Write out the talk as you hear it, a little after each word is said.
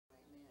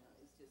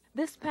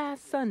This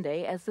past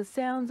Sunday, as the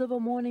sounds of a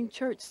morning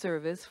church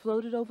service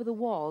floated over the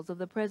walls of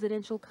the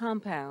presidential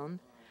compound,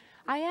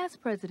 I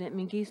asked President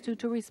Mengistu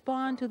to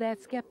respond to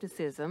that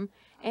skepticism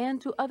and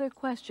to other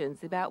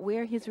questions about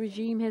where his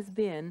regime has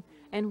been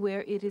and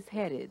where it is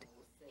headed.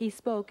 He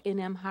spoke in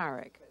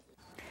Amharic.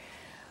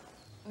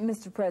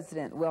 Mr.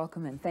 President,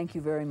 welcome and thank you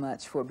very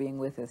much for being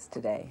with us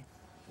today.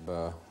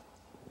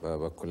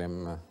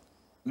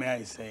 May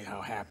I say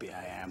how happy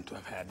I am to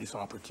have had this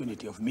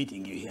opportunity of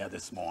meeting you here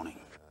this morning.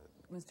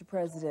 Mr.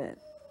 President,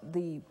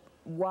 the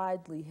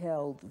widely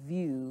held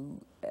view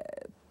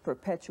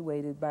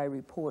perpetuated by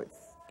reports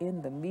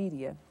in the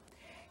media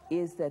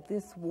is that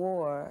this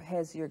war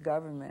has your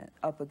government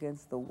up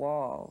against the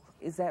wall.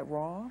 Is that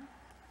wrong?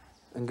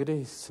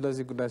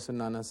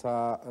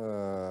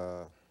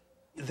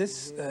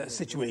 This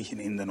situation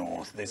in the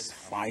north, this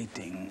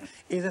fighting,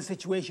 is a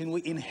situation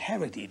we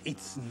inherited.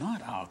 It's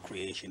not our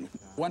creation.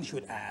 One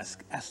should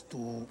ask as to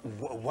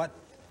what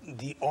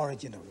the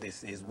origin of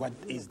this is, what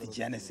is the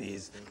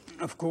genesis.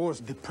 Of course,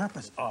 the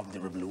purpose of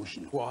the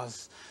revolution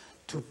was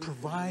to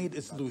provide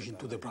a solution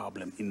to the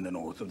problem in the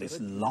north, of this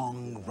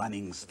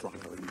long-running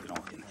struggle in the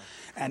north.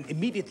 And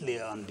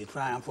immediately on the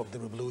triumph of the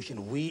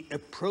revolution, we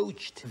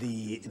approached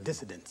the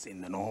dissidents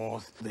in the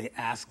north. They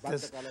asked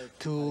us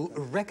to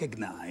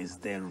recognize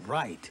their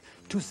right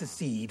to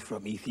secede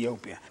from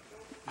Ethiopia.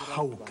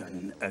 How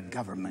can a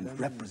government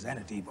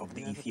representative of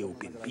the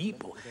Ethiopian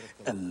people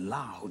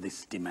allow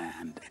this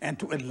demand? And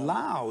to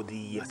allow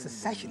the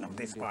secession of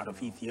this part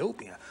of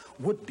Ethiopia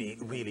would be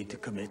really to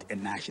commit a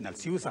national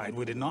suicide.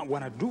 We did not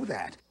want to do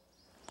that.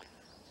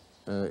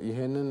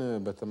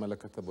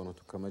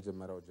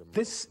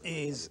 This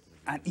is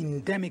an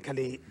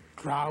endemically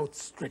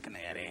drought-stricken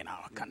area in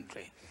our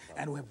country,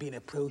 and we have been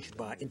approached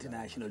by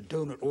international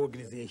donor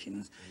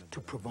organizations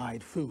to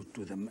provide food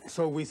to them.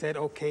 So we said,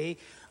 okay,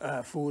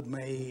 food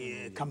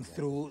may come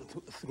through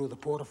the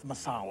port of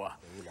Massawa,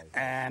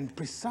 and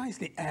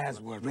precisely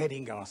as we're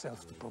readying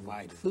ourselves to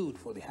provide food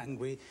for the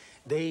hungry,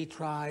 they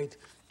tried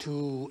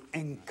to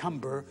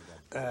encumber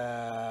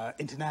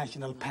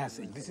international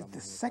passage. This is the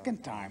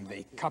second time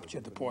they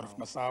captured the port of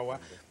Massawa,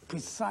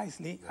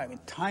 precisely,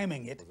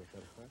 timing it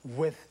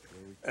with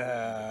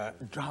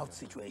drought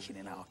situation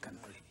in our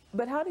country.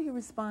 But how do you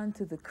respond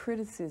to the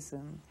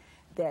criticism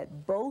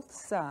that both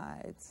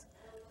sides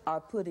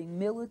are putting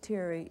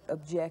military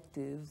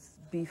objectives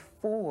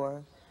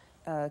before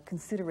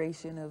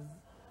consideration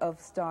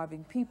of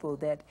starving people,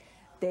 that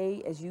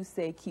they, as you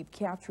say, keep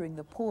capturing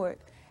the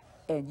port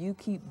and you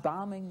keep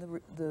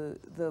bombing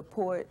the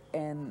port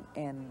and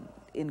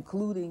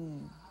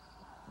including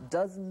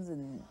dozens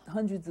and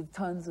hundreds of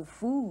tons of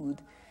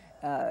food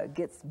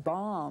gets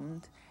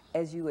bombed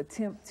as you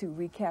attempt to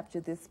recapture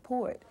this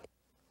port?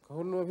 It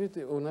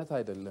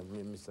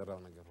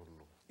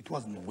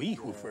wasn't we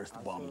who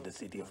first bombed the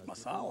city of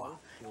Massawa.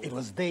 It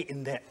was they,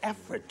 in their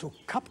effort to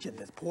capture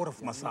the port of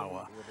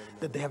Massawa,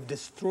 that they have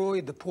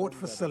destroyed the port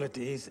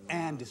facilities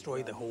and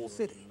destroyed the whole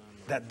city.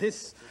 That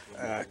this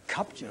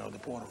capture of the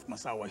port of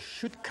Massawa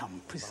should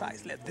come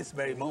precisely at this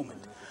very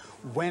moment,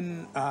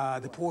 when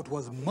the port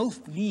was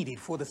most needed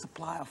for the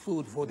supply of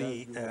food for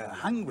the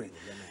hungry,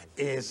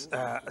 is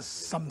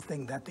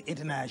something that the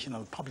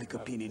international public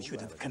opinion should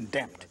have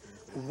condemned.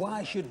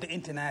 Why should the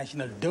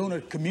international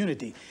donor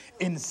community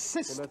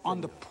insist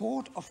on the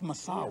port of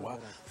Massawa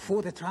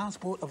for the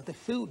transport of the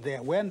food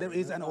there, when there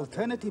is an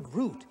alternative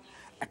route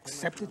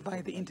accepted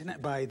by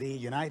the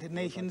United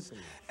Nations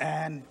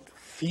and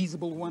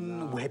feasible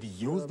one? We have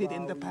used it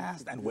in the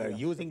past and we're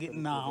using it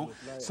now.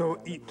 So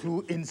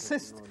to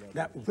insist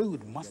that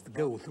food must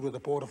go through the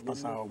port of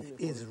Massawa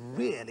is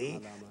really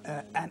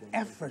an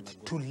effort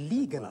to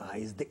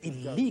legalize the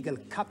illegal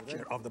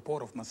capture of the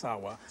port of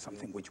Massawa,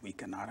 something which we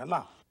cannot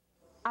allow.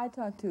 I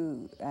talked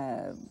to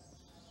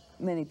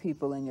many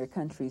people in your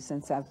country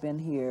since I've been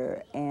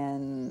here,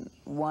 and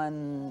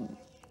one,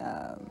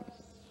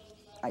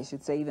 I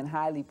should say even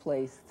highly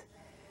placed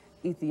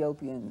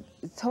Ethiopian,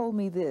 told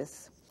me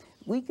this: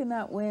 we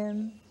cannot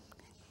win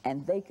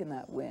and they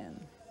cannot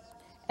win.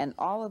 And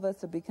all of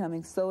us are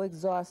becoming so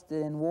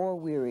exhausted and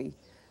war-weary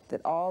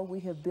that all we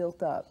have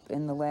built up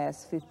in the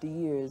last 50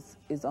 years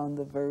is on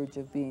the verge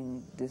of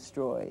being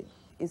destroyed.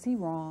 Is he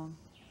wrong?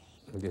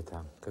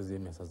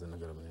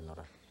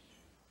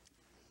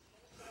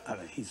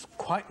 He's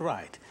quite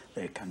right.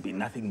 There can be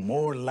nothing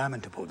more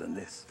lamentable than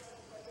this.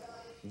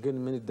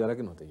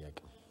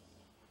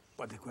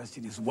 But the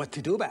question is what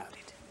to do about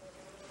it.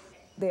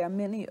 There are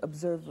many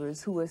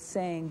observers who are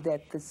saying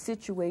that the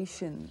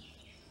situation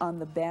on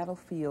the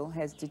battlefield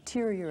has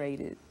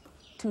deteriorated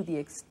to the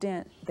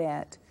extent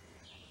that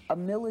a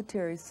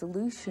military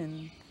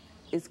solution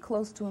is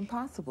close to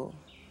impossible.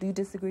 Do you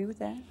disagree with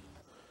that?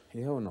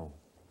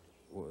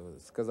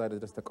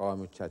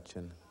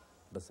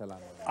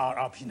 Our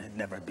option had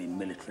never been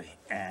military,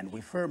 and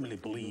we firmly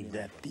believe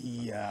that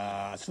the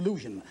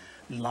solution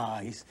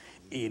lies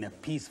in a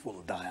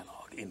peaceful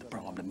dialogue in the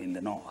problem in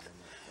the north.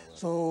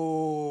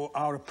 So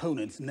our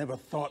opponents never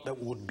thought that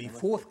would be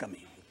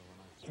forthcoming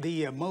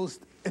The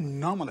most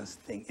anomalous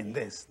thing in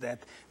this, that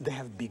they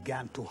have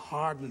begun to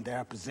harden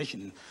their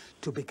position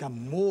to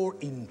become more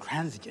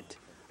intransigent.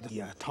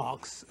 The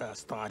talks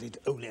started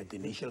only at the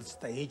initial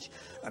stage.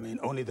 I mean,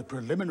 only the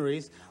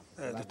preliminaries.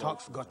 The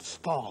talks got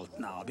stalled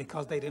now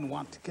because they didn't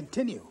want to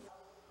continue.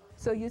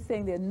 So you're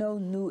saying there are no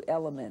new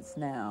elements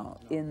now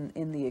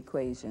in the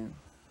equation?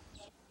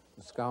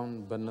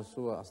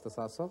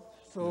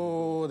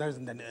 So there's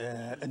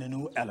a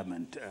new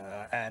element,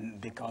 and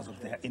because of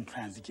their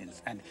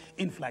intransigence and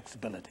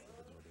inflexibility.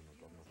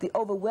 The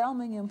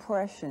overwhelming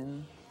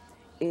impression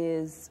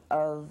is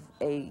of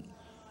a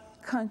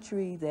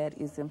country that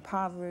is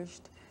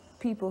impoverished,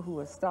 people who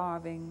are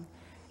starving,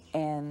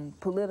 and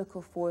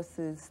political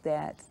forces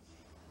that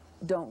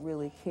don't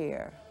really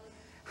care.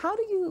 How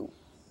do you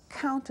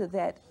counter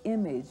that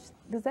image?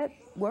 Does that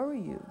worry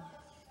you?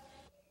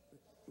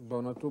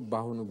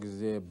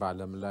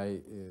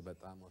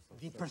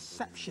 The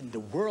perception the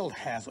world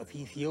has of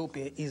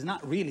Ethiopia is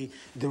not really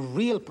the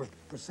real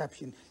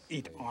perception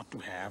it ought to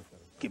have,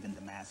 given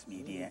the mass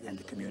media and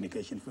the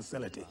communication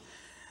facility.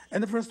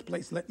 In the first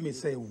place, let me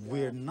say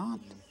we're not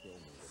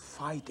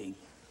fighting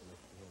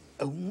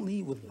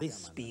only with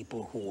these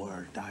people who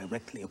are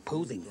directly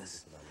opposing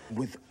us.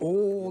 With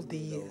all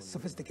the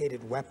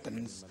sophisticated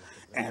weapons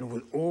and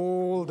with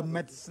all the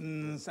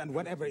medicines and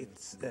whatever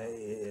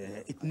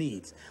it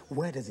needs,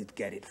 where does it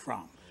get it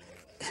from?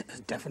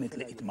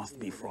 Definitely it must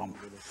be from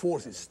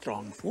forces,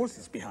 strong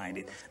forces behind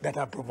it that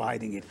are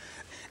providing it.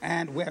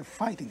 And we're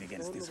fighting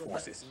against these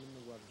forces.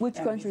 Which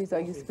countries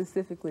are you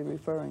specifically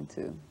referring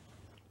to?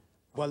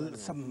 Well,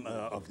 some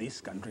of these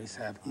countries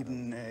have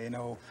even,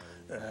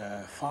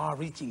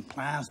 far-reaching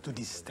plans to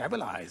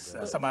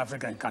destabilize some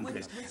African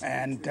countries.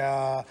 And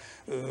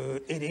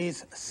it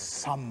is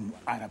some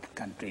Arab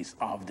countries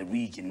of the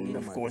region.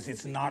 Of course,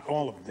 it's not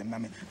all of them. I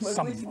mean,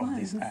 some of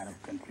these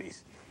Arab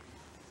countries.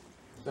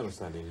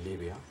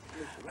 Libya.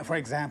 For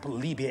example,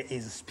 Libya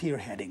is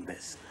spearheading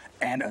this,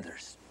 and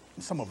others.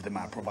 Some of them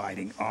are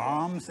providing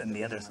arms, and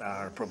the others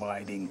are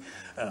providing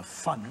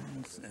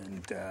funds,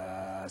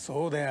 and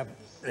so they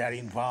are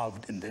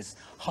involved in this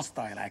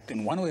hostile act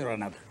in one way or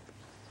another.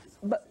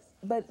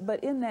 But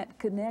in that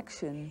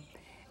connection,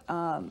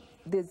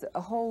 there's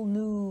a whole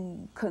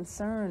new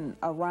concern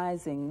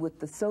arising with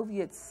the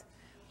Soviets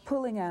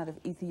pulling out of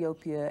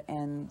Ethiopia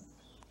and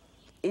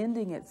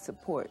ending its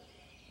support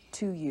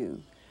to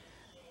you.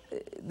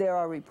 There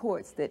are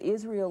reports that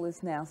Israel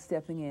is now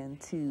stepping in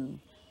to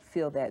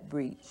fill that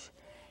breach,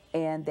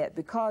 and that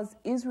because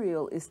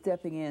Israel is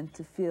stepping in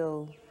to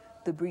fill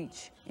the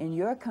breach in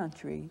your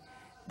country,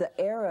 the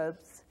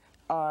Arabs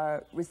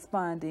are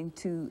responding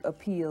to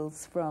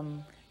appeals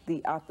from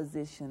the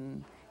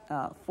opposition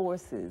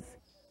forces.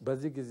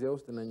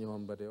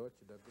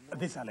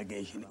 This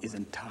allegation is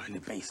entirely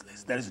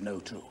baseless. There is no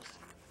truth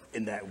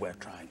in that we're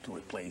trying to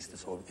replace the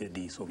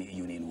Soviet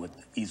Union with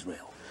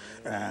Israel,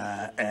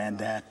 and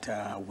that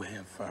we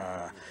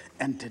have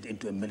entered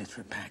into a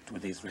military pact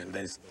with Israel.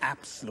 There's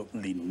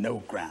absolutely no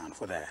ground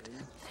for that.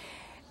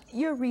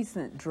 Your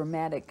recent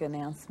dramatic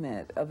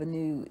announcement of a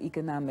new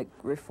economic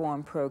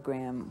reform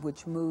program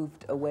which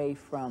moved away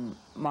from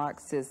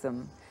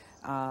Marxism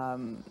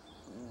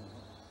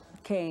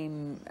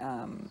came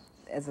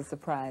as a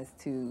surprise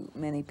to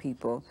many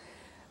people.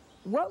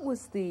 What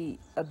was the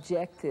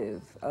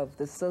objective of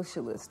the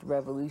socialist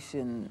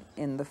revolution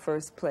in the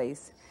first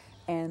place,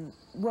 and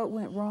what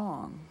went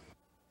wrong?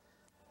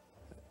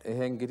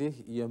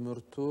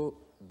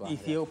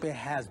 Ethiopia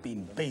has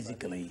been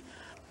basically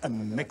a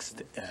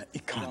mixed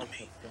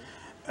economy.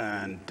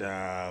 And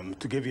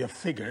to give you a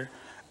figure,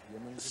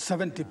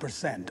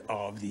 70%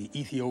 of the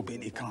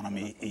Ethiopian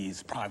economy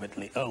is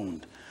privately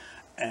owned,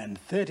 and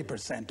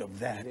 30% of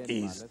that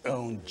is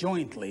owned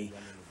jointly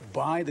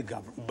by the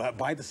government,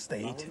 by the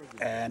state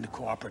and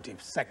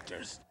cooperative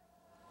sectors.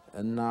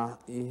 On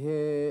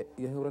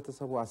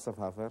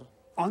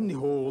the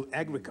whole,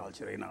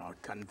 agriculture in our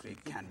country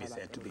can be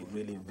said to be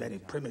really very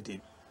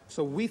primitive.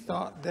 So we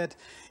thought that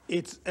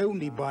it's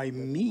only by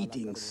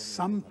meeting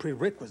some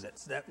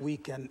prerequisites that we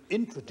can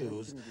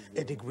introduce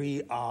a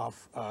degree of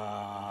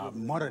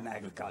modern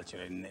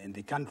agriculture in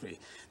the country.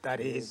 That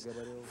is,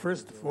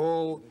 first of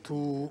all,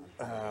 to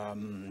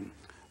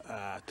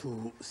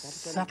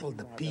settle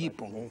the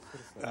people,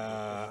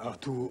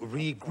 to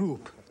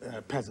regroup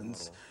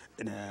peasants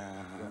in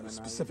a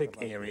specific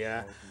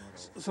area,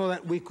 so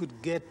that we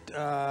could get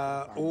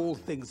all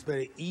things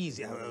very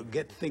easy,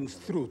 get things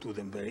through to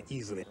them very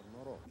easily.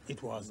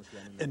 It was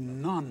a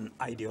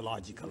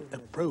non-ideological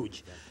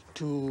approach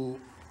to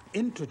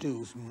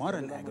introduce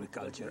modern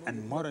agriculture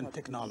and modern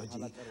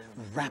technology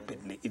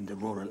rapidly in the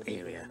rural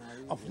area.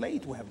 Of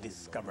late, we have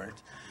discovered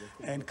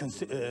and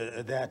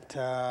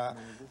that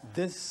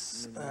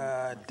this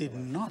did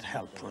not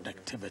help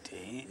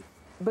productivity.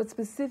 But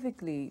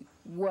specifically,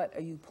 what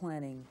are you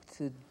planning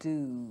to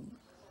do?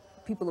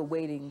 People are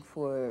waiting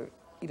for,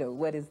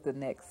 what is the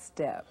next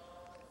step?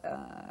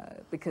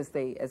 Because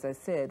they, as I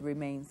said,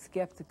 remain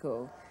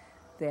skeptical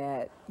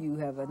that you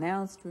have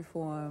announced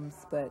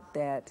reforms, but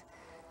that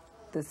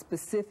the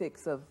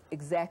specifics of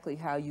exactly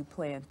how you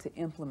plan to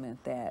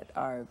implement that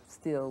are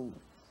still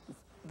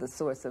the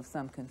source of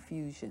some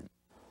confusion.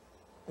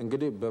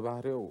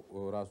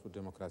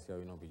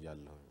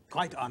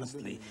 Quite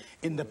honestly,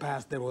 in the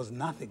past there was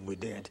nothing we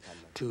did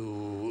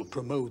to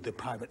promote the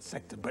private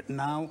sector, but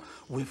now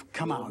we've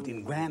come out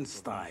in grand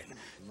style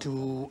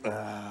to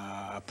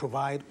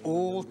provide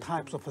all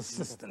types of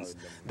assistance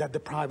that the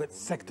private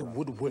sector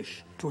would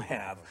wish to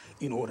have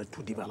in order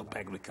to develop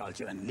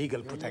agriculture and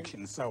legal protection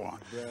and so on.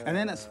 And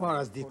then as far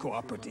as the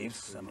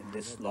cooperatives, I mean,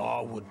 this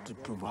law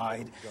would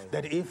provide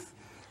that if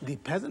the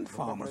peasant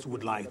farmers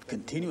would like to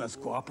continue as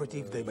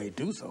cooperative, they may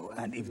do so.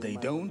 And if they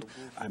don't,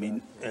 I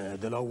mean,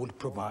 the law would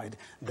provide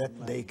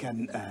that they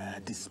can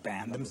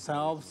disband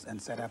themselves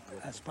and set up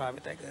as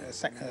private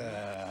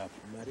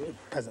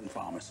peasant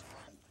farmers.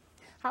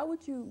 How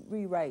would you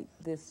rewrite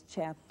this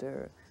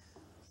chapter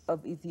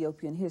of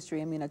Ethiopian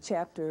history? I mean, a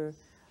chapter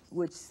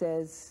which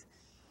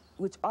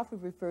often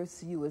refers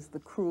to you as the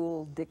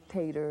cruel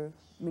dictator,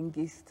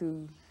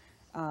 Mengistu,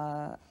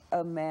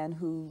 a man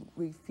who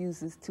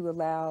refuses to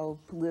allow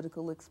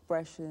political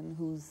expression,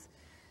 who's,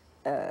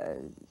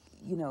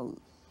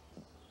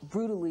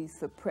 brutally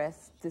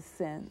suppressed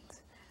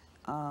dissent,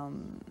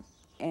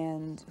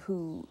 and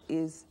who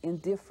is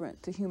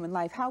indifferent to human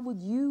life. How would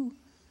you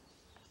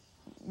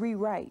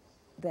rewrite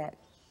that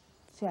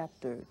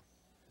chapter?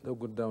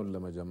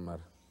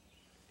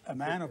 A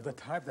man of the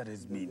type that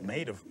is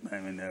made of,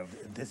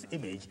 of this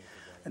image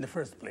in the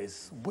first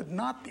place would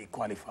not be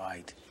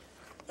qualified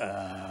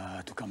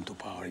to come to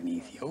power in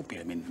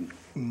Ethiopia. I mean,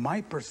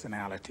 my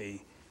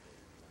personality,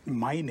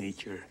 my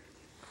nature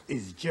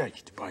is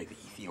judged by the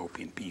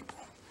Ethiopian people.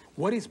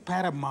 What is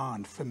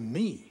paramount for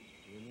me,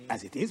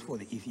 as it is for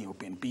the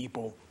Ethiopian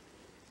people,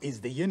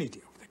 is the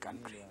unity of the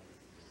country,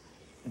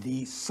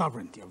 the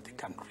sovereignty of the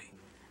country.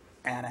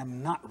 And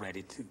I'm not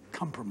ready to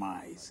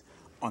compromise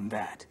on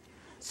that.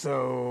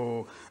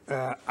 So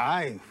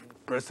I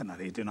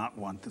personally do not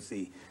want to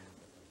see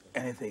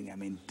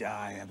anything,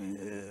 die,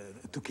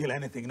 to kill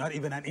anything, not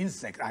even an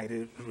insect.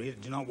 I really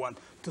do not want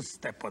to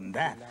step on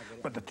that.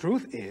 But the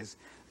truth is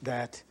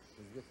that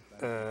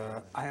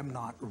I am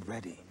not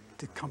ready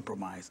to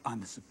compromise on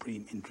the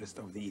supreme interest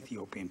of the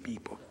Ethiopian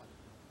people.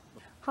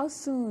 How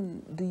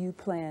soon do you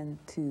plan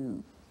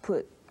to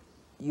put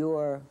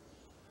your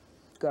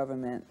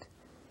government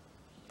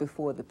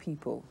before the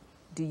people?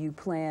 Do you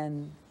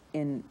plan,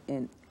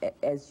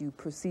 as you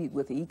proceed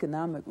with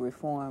economic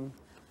reform,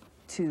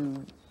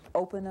 to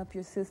open up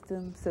your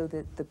system so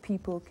that the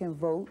people can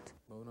vote?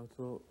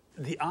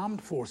 The armed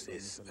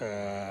forces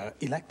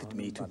elected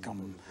me to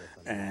come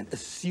and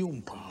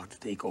assume power, to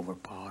take over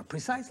power,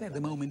 precisely at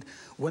the moment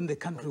when the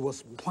country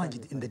was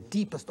plunged in the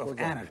deepest of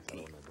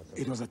anarchy.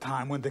 It was a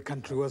time when the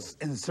country was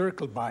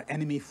encircled by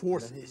enemy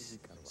forces.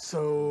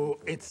 So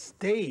its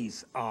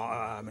days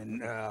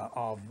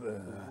of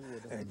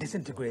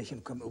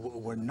disintegration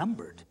were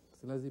numbered.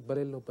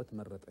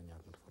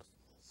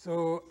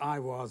 So I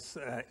was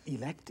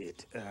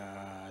elected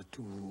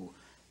to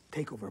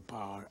take over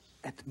power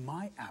at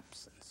my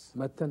absence.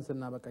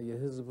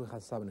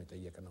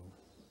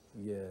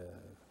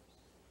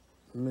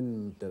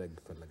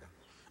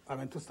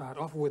 To start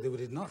off with, we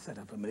did not set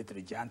up a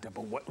military junta,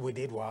 but what we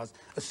did was,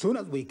 as soon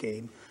as we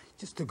came,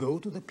 just to go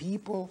to the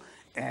people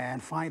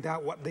and find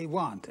out what they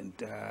want and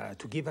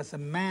to give us a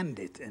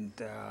mandate and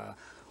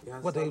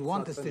what they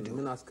want us to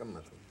do.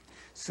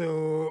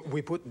 So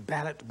we put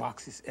ballot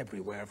boxes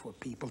everywhere for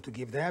people to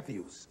give their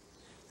views.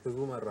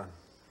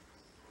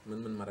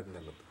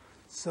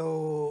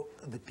 So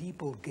the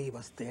people gave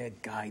us their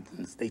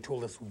guidance. They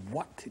told us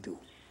what to do.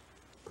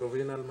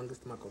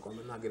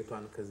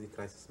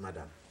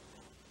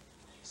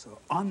 So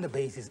on the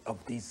basis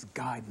of this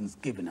guidance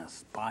given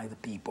us by the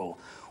people,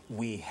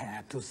 we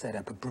had to set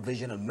up a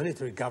provisional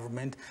military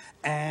government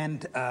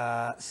and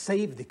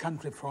save the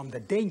country from the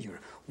danger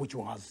which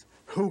was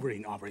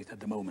hovering over it at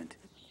the moment.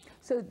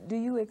 So do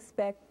you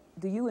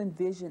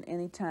envision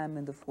any time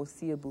in the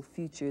foreseeable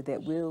future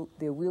that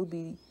there will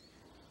be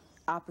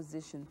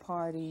opposition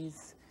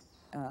parties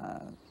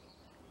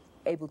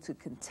able to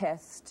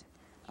contest,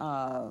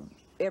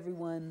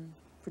 everyone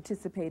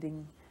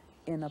participating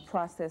in a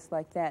process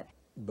like that?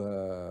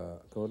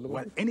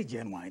 What any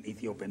genuine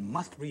Ethiopian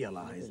must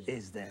realize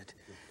is that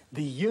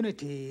the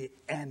unity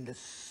and the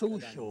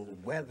social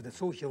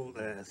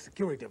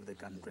security of the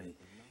country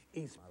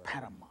is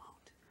paramount.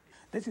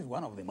 This is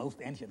one of the most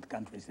ancient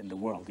countries in the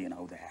world, you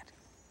know that.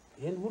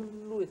 In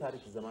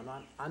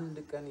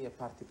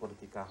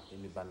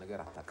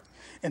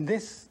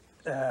this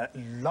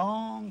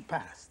long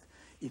past,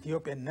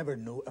 Ethiopia never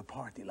knew a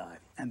party life,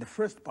 and the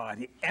first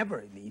party ever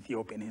in the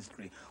Ethiopian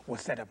history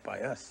was set up by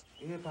us.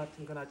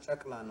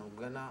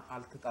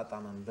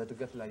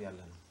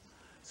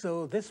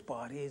 So this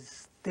party is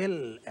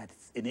still at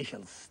its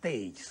initial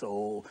stage,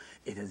 so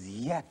it has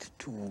yet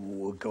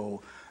to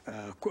go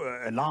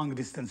a long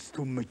distance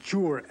to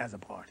mature as a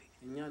party.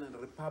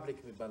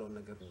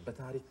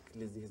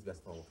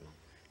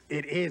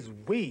 It is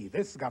we,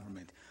 this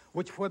government,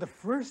 which for the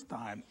first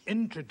time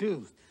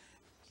introduced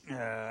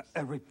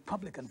a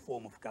Republican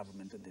form of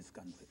government in this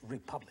country.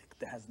 Republic.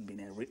 There hasn't been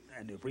a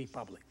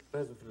republic.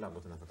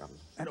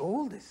 And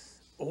all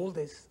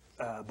this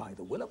by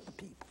the will of the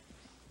people.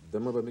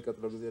 ደግሞ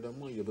በሚቀጥለው ጊዜ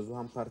ደግሞ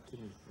የብዙሃን ፓርቲ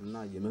እና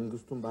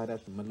የመንግስቱን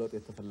ባህሪያት መለወጥ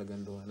የተፈለገ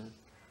እንደሆነ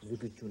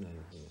ዝግጁ ነው።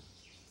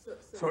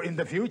 So in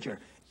the future,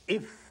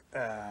 if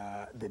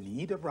the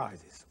need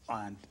arises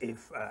and if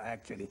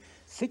actually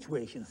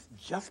situations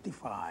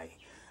justify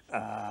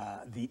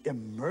the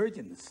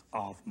emergence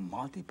of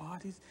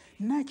multi-parties,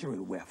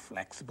 naturally we're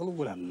flexible,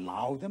 we'll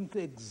allow them to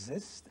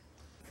exist.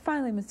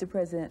 Finally, Mr.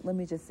 President, let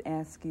me just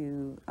ask you,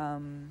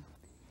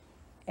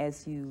 as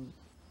you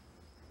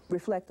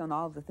reflect on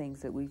all the things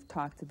that we've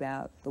talked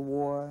about, the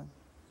war,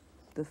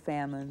 the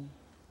famine,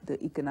 the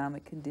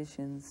economic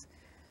conditions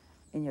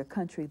in your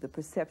country, the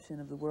perception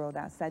of the world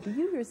outside. Do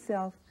you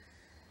yourself,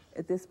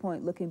 at this point,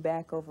 looking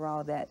back over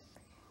all that,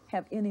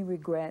 have any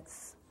regrets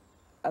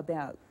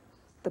about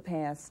the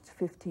past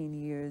 15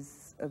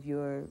 years of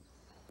your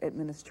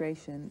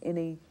administration?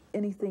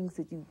 Any things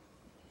that you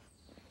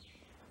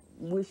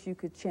wish you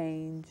could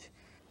change?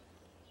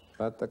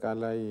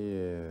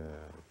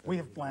 We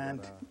have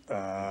planned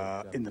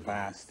in the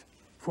past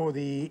for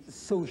the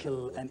social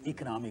and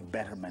economic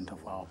betterment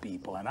of our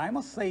people. And I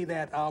must say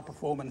that our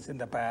performance in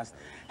the past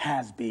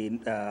has been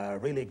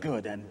really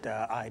good, and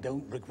I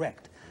don't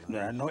regret.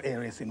 There are no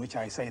areas in which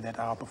I say that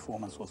our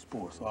performance was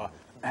poor, so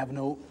I have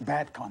no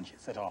bad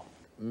conscience at all.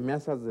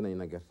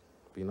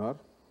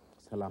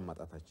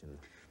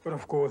 But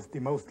of course,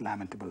 the most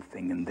lamentable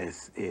thing in this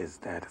is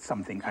that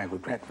something I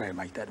regret very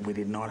much, that we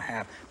did not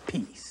have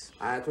peace.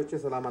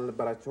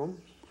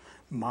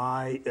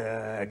 My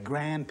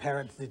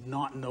grandparents did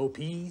not know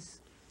peace.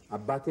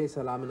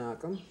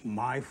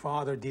 My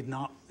father did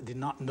not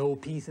know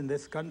peace in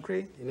this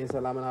country.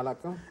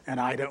 And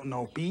I don't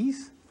know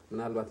peace.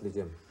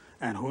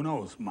 And who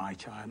knows, my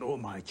child or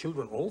my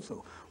children also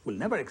will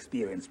never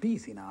experience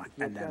peace in our,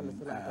 and I'm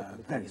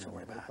very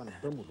sorry about that.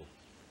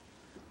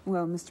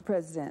 Well, Mr.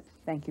 President,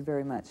 thank you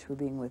very much for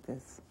being with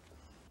us.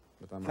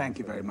 Thank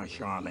you very much,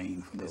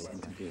 Charlene, for this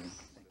interview.